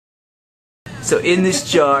So in this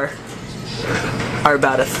jar are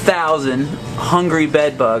about 1,000 hungry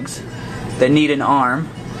bed bugs that need an arm,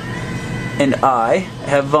 and I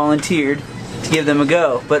have volunteered to give them a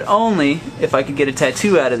go, but only if I could get a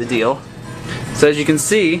tattoo out of the deal. So as you can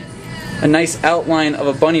see, a nice outline of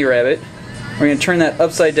a bunny rabbit. We're going to turn that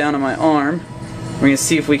upside down on my arm. We're going to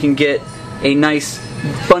see if we can get a nice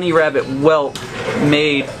bunny rabbit welt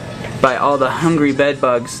made by all the hungry bed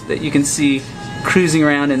bugs that you can see cruising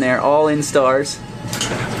around in there, all in stars.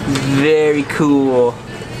 Very cool.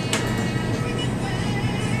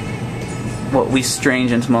 What we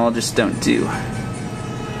strange entomologists don't do.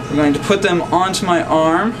 We're going to put them onto my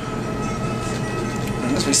arm.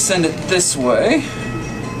 And as we send it this way,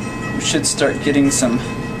 we should start getting some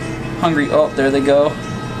hungry. Oh, there they go.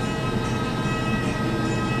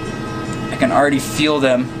 I can already feel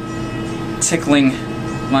them tickling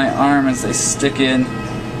my arm as they stick in.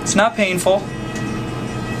 It's not painful.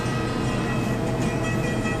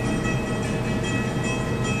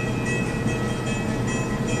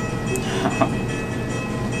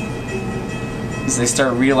 As they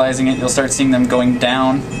start realizing it, you'll start seeing them going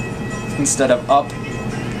down instead of up.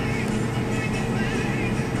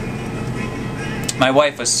 My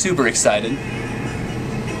wife was super excited.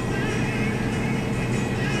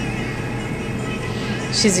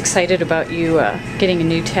 She's excited about you getting a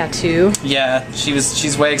new tattoo. Yeah,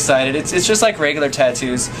 she's way excited. It's just like regular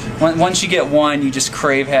tattoos. Once you get one, you just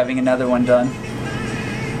crave having another one done.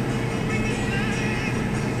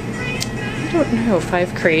 I don't know if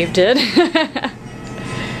I've craved it.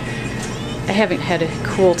 I haven't had a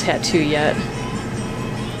cool tattoo yet.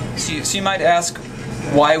 So you might ask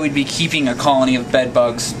why we'd be keeping a colony of bed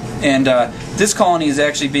bugs. And this colony is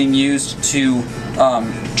actually being used to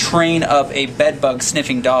train up a bed bug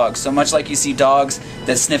sniffing dog. So much like you see dogs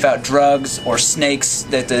that sniff out drugs or snakes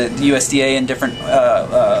that the USDA and different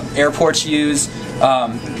airports use,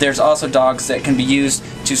 there's also dogs that can be used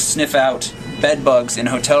to sniff out bed bugs in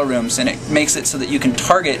hotel rooms, and it makes it so that you can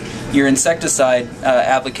target your insecticide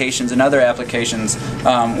applications and other applications,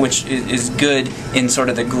 which is good in sort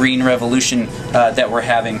of the green revolution that we're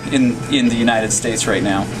having in the United States right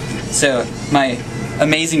now. So my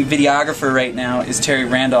amazing videographer right now is Terry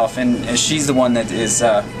Randolph, and she's the one that is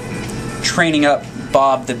training up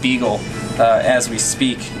Bob the beagle as we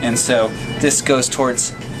speak, and so this goes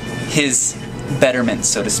towards his betterment,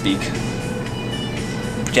 so to speak.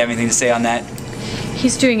 Do you have anything to say on that?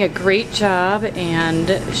 He's doing a great job and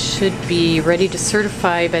should be ready to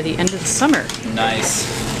certify by the end of the summer. Nice.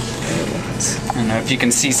 I don't know if you can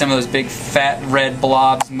see some of those big fat red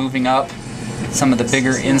blobs moving up. Some of the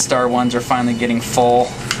bigger instar ones are finally getting full.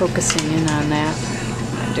 Focusing in on that.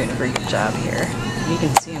 I'm doing a pretty good job here. You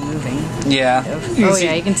can see him moving. Yeah. Oh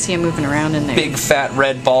yeah, you can see him moving around in there. Big fat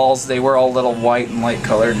red balls. They were all little white and light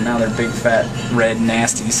colored, and now they're big fat red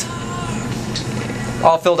nasties.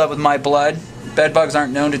 All filled up with my blood. Bed bugs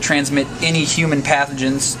aren't known to transmit any human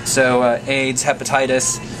pathogens, so AIDS,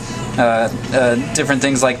 hepatitis, different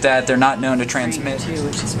things like that, they're not known to transmit. Too,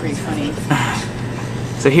 which is pretty funny.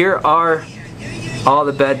 So here are all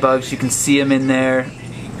the bed bugs. You can see them in there.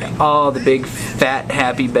 All the big, fat,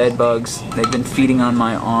 happy bed bugs. They've been feeding on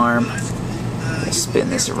my arm. I'll spin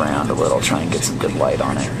this around a little, try and get some good light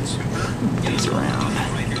on it. Move these around.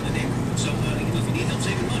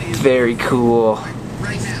 Very cool.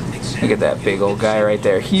 Look at that big old guy right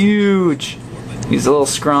there. Huge! He's a little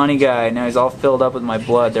scrawny guy. Now he's all filled up with my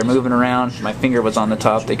blood. They're moving around. My finger was on the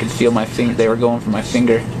top. They could feel my finger. They were going for my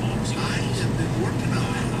finger.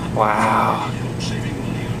 Wow.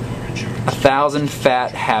 1,000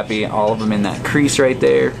 fat, happy, all of them in that crease right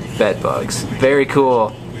there. Bed bugs. Very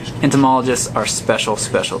cool. Entomologists are special,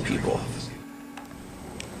 special people.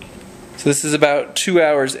 So this is about 2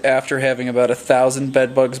 hours after having about 1,000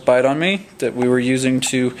 bed bugs bite on me that we were using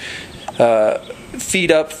to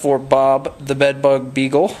feed up for Bob the bedbug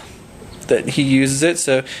beagle, that he uses it.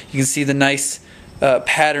 So you can see the nice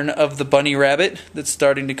pattern of the bunny rabbit that's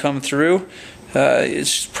starting to come through.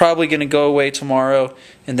 It's probably going to go away tomorrow,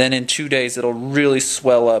 and then in 2 days it'll really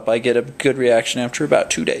swell up. I get a good reaction after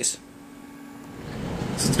about 2 days.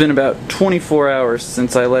 So it's been about 24 hours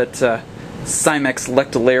since I let Cymex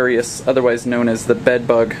lectularius, otherwise known as the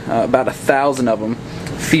bedbug, about 1,000 of them,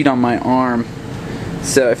 feed on my arm.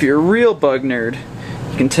 So if you're a real bug nerd,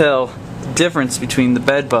 you can tell the difference between the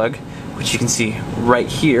bedbug, which you can see right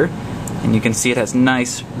here, and you can see it has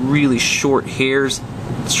nice, really short hairs,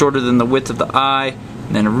 shorter than the width of the eye,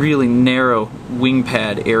 and then a really narrow wing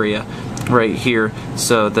pad area right here,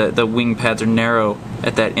 so the wing pads are narrow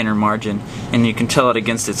at that inner margin, and you can tell it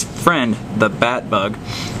against its friend, the bat bug,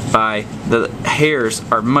 by the hairs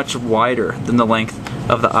are much wider than the length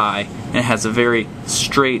of the eye and it has a very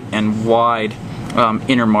straight and wide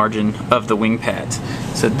inner margin of the wing pads.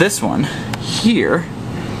 So this one here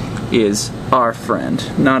is our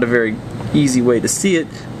friend. Not a very easy way to see it,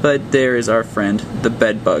 but there is our friend, the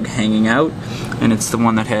bedbug, hanging out, and it's the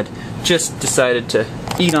one that had just decided to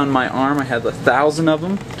eat on my arm. I had 1,000 of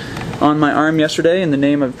them on my arm yesterday in the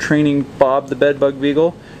name of training Bob the bedbug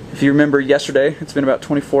beagle. If you remember yesterday, it's been about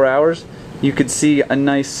 24 hours, you could see a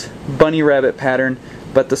nice bunny rabbit pattern,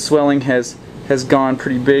 but the swelling has gone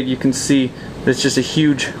pretty big. You can see there's just a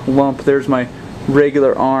huge lump. There's my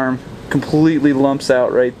regular arm, completely lumps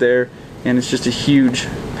out right there, and it's just a huge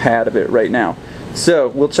pad of it right now. So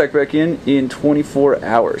we'll check back in 24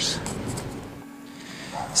 hours.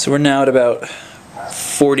 So we're now at about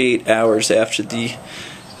 48 hours after the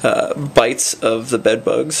bites of the bed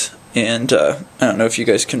bugs, and I don't know if you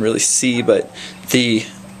guys can really see, but the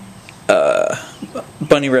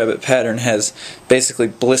bunny rabbit pattern has basically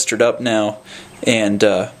blistered up now, and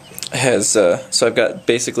so I've got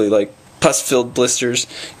basically like pus-filled blisters.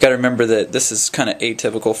 Got to remember that this is kind of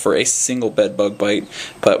atypical for a single bed bug bite,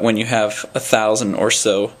 but when you have 1,000 or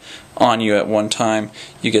so on you at one time,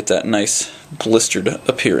 you get that nice blistered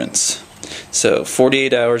appearance. So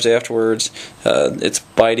 48 hours afterwards, it's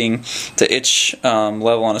biting. The itch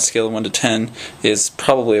level on a scale of 1 to 10 is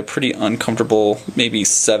probably a pretty uncomfortable, maybe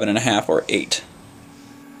 7.5 or 8.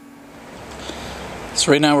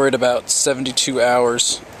 So right now we're at about 72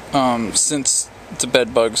 hours since the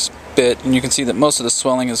bed bugs bit, and you can see that most of the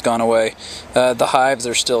swelling has gone away. The hives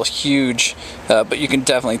are still huge, but you can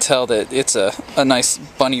definitely tell that it's a nice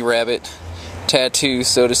bunny rabbit tattoo,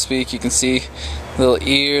 so to speak. You can see little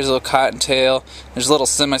ears, little cottontail. There's a little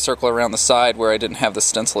semicircle around the side where I didn't have the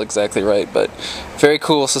stencil exactly right, but very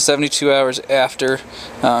cool. So 72 hours after,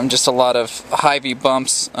 just a lot of hivey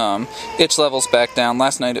bumps. Itch levels back down.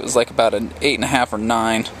 Last night it was like about an 8.5 or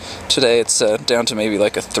 9. Today it's down to maybe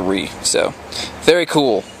like a 3. So very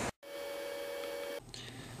cool.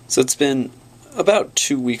 So it's been about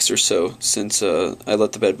 2 weeks or so since I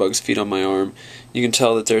let the bed bugs feed on my arm. You can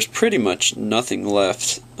tell that there's pretty much nothing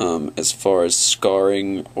left as far as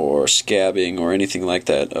scarring or scabbing or anything like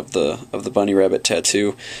that of the bunny rabbit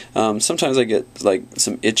tattoo. Sometimes I get like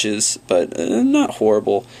some itches, but not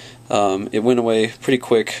horrible. It went away pretty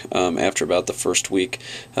quick after about the first week.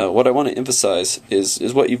 What I want to emphasize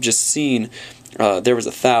is what you've just seen. There was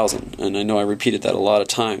 1,000, and I know I repeated that a lot of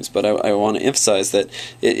times, but I want to emphasize that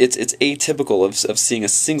it's atypical of seeing a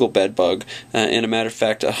single bed bug. And a matter of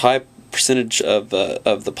fact, a high percentage of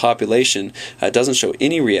the population doesn't show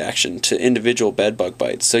any reaction to individual bed bug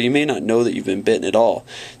bites, so you may not know that you've been bitten at all.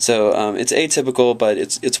 So it's atypical, but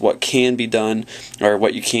it's what can be done, or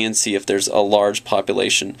what you can see if there's a large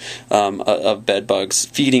population of bed bugs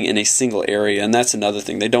feeding in a single area. And that's another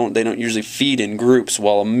thing. They don't usually feed in groups.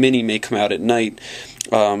 While many may come out at night,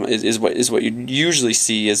 is what you usually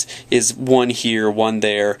see is one here, one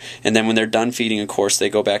there, and then when they're done feeding, of course, they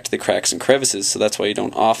go back to the cracks and crevices. So that's why you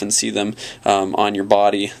don't often see them on your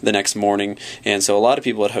body the next morning. And so a lot of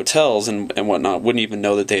people at hotels and whatnot wouldn't even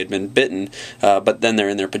know that they had been bitten, but then they're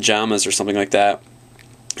in their pajamas or something like that,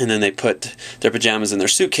 and then they put their pajamas in their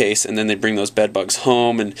suitcase, and then they bring those bed bugs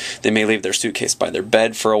home, and they may leave their suitcase by their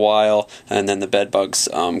bed for a while, and then the bed bugs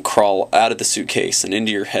crawl out of the suitcase and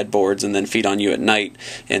into your headboards and then feed on you at night,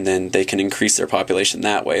 and then they can increase their population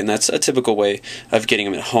that way. And that's a typical way of getting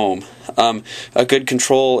them at home. A good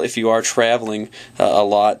control if you are traveling a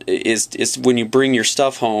lot is when you bring your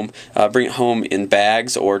stuff home, bring it home in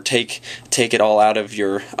bags, or take it all out of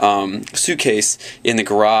your suitcase in the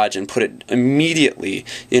garage and put it immediately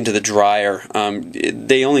into the dryer.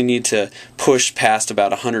 They only need to push past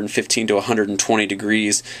about 115 to 120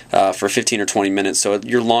 degrees for 15 or 20 minutes. So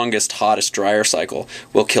your longest, hottest dryer cycle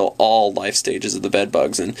will kill all life stages of the bed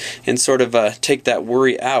bugs and sort of take that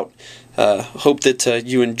worry out. Hope that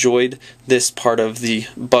you enjoyed this part of the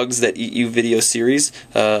Bugs That Eat You video series,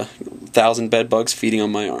 1,000 bed bugs feeding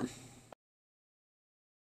on my arm.